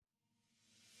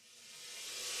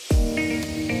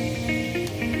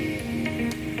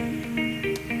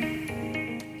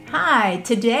Hi,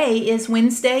 today is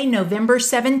Wednesday, November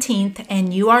 17th,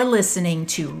 and you are listening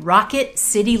to Rocket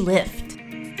City Lift.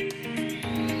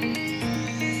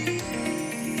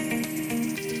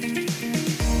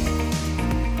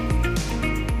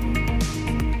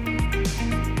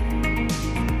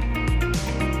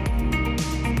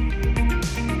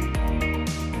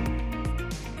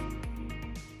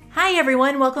 Hi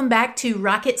everyone, welcome back to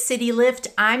Rocket City Lift.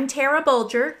 I'm Tara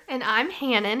Bolger. And I'm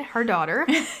Hannon, her daughter.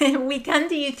 We come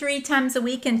to you 3 times a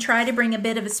week and try to bring a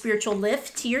bit of a spiritual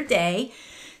lift to your day.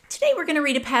 Today we're going to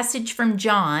read a passage from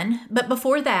John, but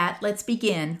before that, let's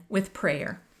begin with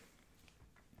prayer.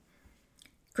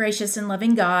 Gracious and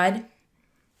loving God,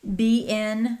 be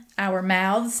in our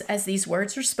mouths as these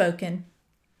words are spoken,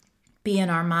 be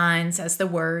in our minds as the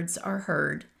words are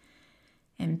heard,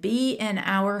 and be in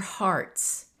our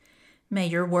hearts. May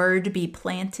your word be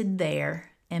planted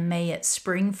there, and may it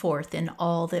spring forth in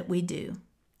all that we do.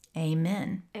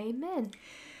 Amen. Amen.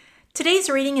 Today's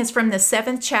reading is from the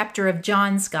 7th chapter of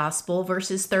John's Gospel,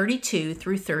 verses 32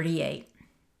 through 38.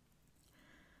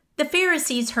 The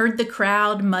Pharisees heard the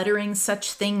crowd muttering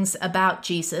such things about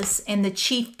Jesus, and the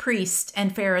chief priests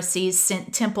and Pharisees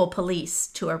sent temple police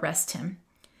to arrest him.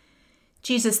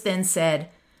 Jesus then said,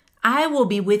 I will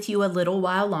be with you a little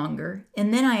while longer,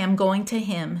 and then I am going to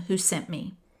him who sent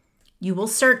me. You will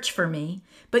search for me,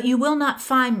 but you will not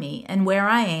find me, and where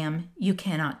I am, you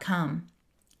cannot come.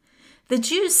 The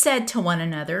Jews said to one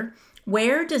another,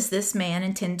 Where does this man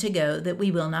intend to go that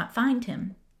we will not find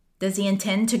him? Does he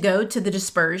intend to go to the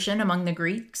dispersion among the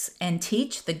Greeks and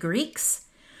teach the Greeks?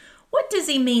 What does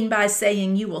he mean by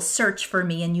saying, You will search for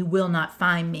me, and you will not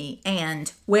find me,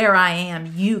 and where I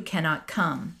am, you cannot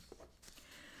come?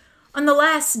 On the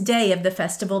last day of the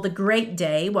festival, the great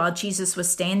day, while Jesus was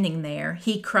standing there,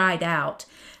 he cried out,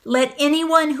 Let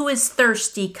anyone who is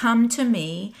thirsty come to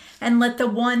me, and let the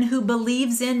one who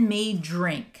believes in me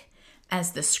drink.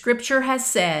 As the scripture has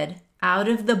said, out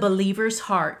of the believer's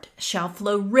heart shall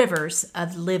flow rivers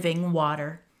of living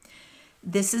water.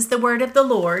 This is the word of the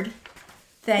Lord.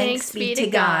 Thanks be to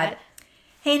God.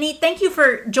 Hanny, thank you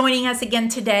for joining us again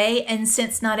today. And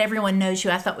since not everyone knows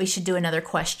you, I thought we should do another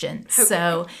question. Okay.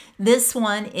 So this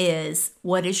one is,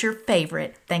 what is your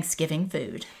favorite Thanksgiving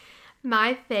food?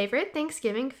 My favorite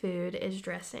Thanksgiving food is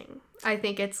dressing. I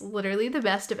think it's literally the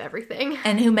best of everything.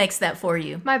 And who makes that for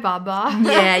you? My Baba.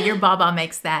 Yeah, your Baba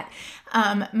makes that.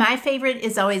 My favorite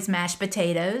is always mashed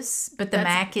potatoes, but the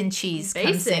mac and cheese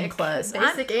comes in close.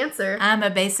 Basic answer. I'm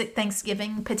a basic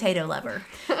Thanksgiving potato lover.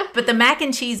 But the mac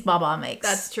and cheese Baba makes.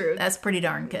 That's true. That's pretty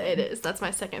darn good. It is. That's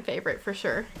my second favorite for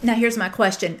sure. Now here's my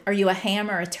question. Are you a ham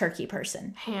or a turkey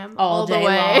person? Ham. All day the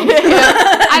way. long.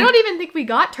 I don't even think we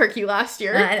got turkey last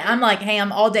year. I'm like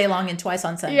ham all day long and twice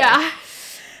on Sunday. Yeah.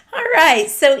 All right.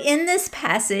 So in this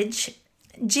passage,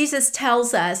 Jesus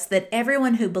tells us that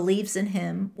everyone who believes in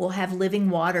him will have living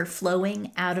water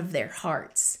flowing out of their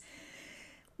hearts.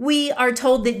 We are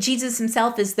told that Jesus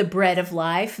himself is the bread of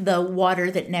life, the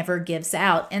water that never gives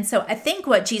out. And so I think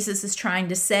what Jesus is trying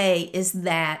to say is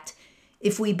that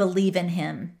if we believe in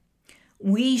him,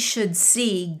 we should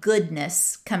see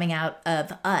goodness coming out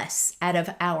of us, out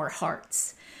of our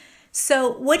hearts.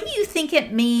 So what do you think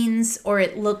it means or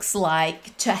it looks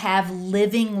like to have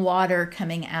living water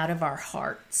coming out of our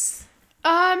hearts?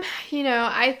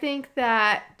 I think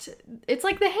that it's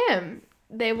like the hymn.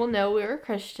 They will know we are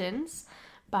Christians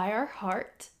by our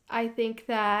heart. I think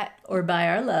that... Or by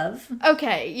our love.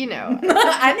 Okay,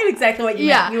 I knew exactly what you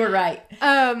meant. You were right.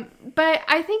 But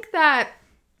I think that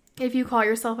if you call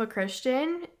yourself a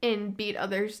Christian and beat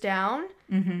others down...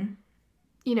 Mm-hmm.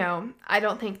 I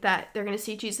don't think that they're going to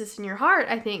see Jesus in your heart.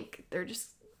 I think they're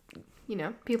just,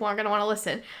 people aren't going to want to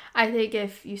listen. I think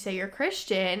if you say you're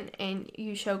Christian and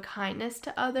you show kindness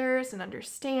to others and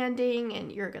understanding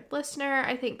and you're a good listener,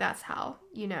 I think that's how,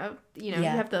 you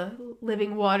have the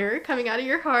living water coming out of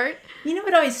your heart. You know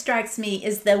what always strikes me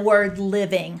is the word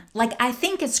living. Like, I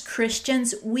think as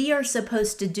Christians, we are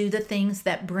supposed to do the things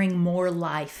that bring more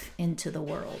life into the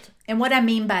world. And what I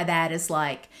mean by that is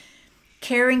like,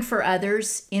 caring for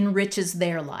others enriches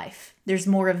their life. There's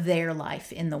more of their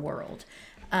life in the world.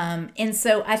 And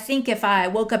so I think if I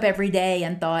woke up every day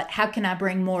and thought, how can I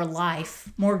bring more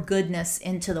life, more goodness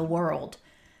into the world?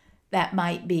 That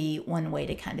might be one way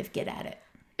to kind of get at it.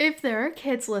 If there are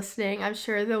kids listening, I'm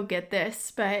sure they'll get this,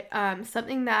 but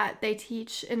something that they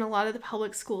teach in a lot of the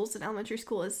public schools and elementary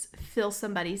school is fill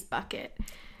somebody's bucket.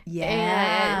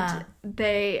 Yeah. And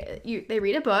they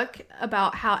read a book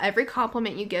about how every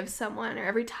compliment you give someone or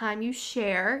every time you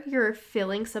share, you're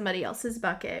filling somebody else's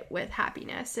bucket with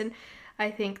happiness. And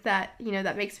I think that,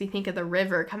 that makes me think of the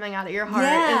river coming out of your heart.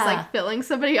 Yeah. It's like filling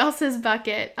somebody else's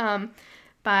bucket.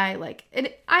 by like, and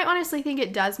I honestly think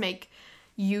it does make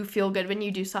you feel good when you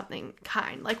do something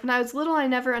kind. Like when I was little, I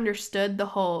never understood the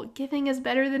whole giving is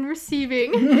better than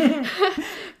receiving.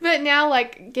 But now,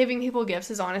 like, giving people gifts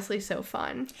is honestly so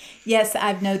fun. Yes,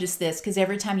 I've noticed this because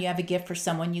every time you have a gift for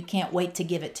someone, you can't wait to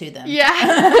give it to them.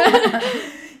 Yeah.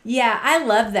 Yeah, I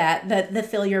love that, the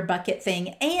fill your bucket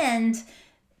thing. And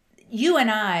you and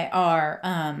I are,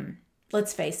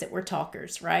 let's face it, we're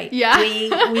talkers, right? Yeah.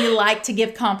 We like to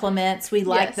give compliments. We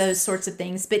like Yes. those sorts of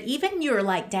things. But even you're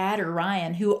like Dad or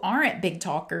Ryan, who aren't big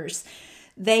talkers,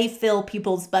 they fill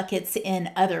people's buckets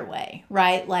in other way,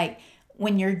 right? Like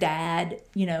when your dad,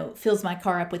 fills my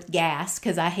car up with gas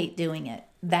because I hate doing it.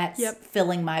 That's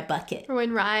filling my bucket. Or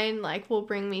when Ryan, like, will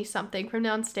bring me something from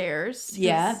downstairs. 'Cause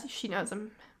Yeah. she knows I'm,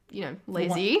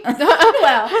 lazy.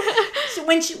 Well, so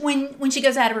when she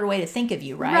goes out of her way to think of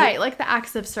you, right? Right, like the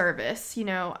acts of service.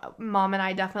 Mom and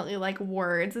I definitely like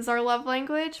words as our love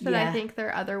language, but I think there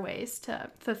are other ways to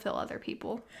fulfill other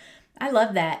people. I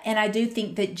love that. And I do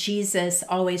think that Jesus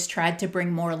always tried to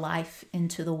bring more life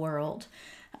into the world.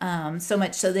 So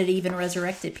much so that he even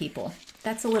resurrected people.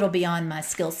 That's a little beyond my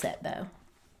skill set, though.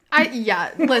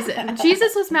 Listen,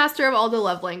 Jesus was master of all the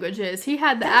love languages. He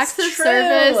had the acts of true.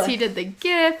 service. He did the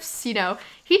gifts. He did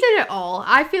it all.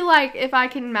 I feel like if I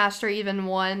can master even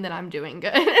one, then I'm doing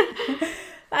good.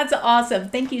 That's awesome.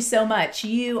 Thank you so much.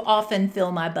 You often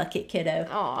fill my bucket, kiddo.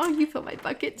 Oh, you fill my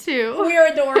bucket too. We're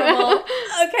adorable.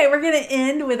 Okay, we're going to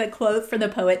end with a quote from the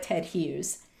poet Ted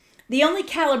Hughes. The only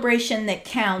calibration that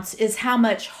counts is how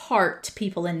much heart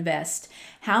people invest,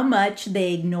 how much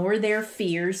they ignore their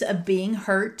fears of being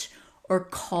hurt or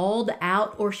called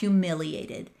out or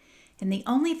humiliated. And the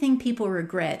only thing people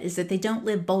regret is that they don't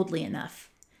live boldly enough,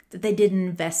 that they didn't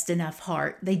invest enough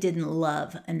heart, they didn't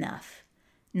love enough.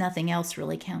 Nothing else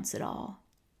really counts at all.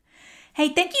 Hey,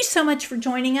 thank you so much for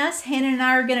joining us. Hannah and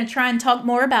I are going to try and talk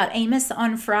more about Amos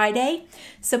on Friday,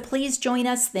 so please join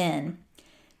us then.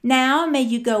 Now may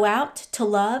you go out to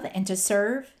love and to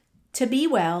serve, to be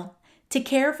well, to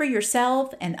care for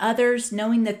yourself and others,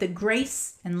 knowing that the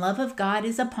grace and love of God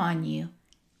is upon you.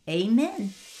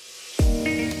 Amen.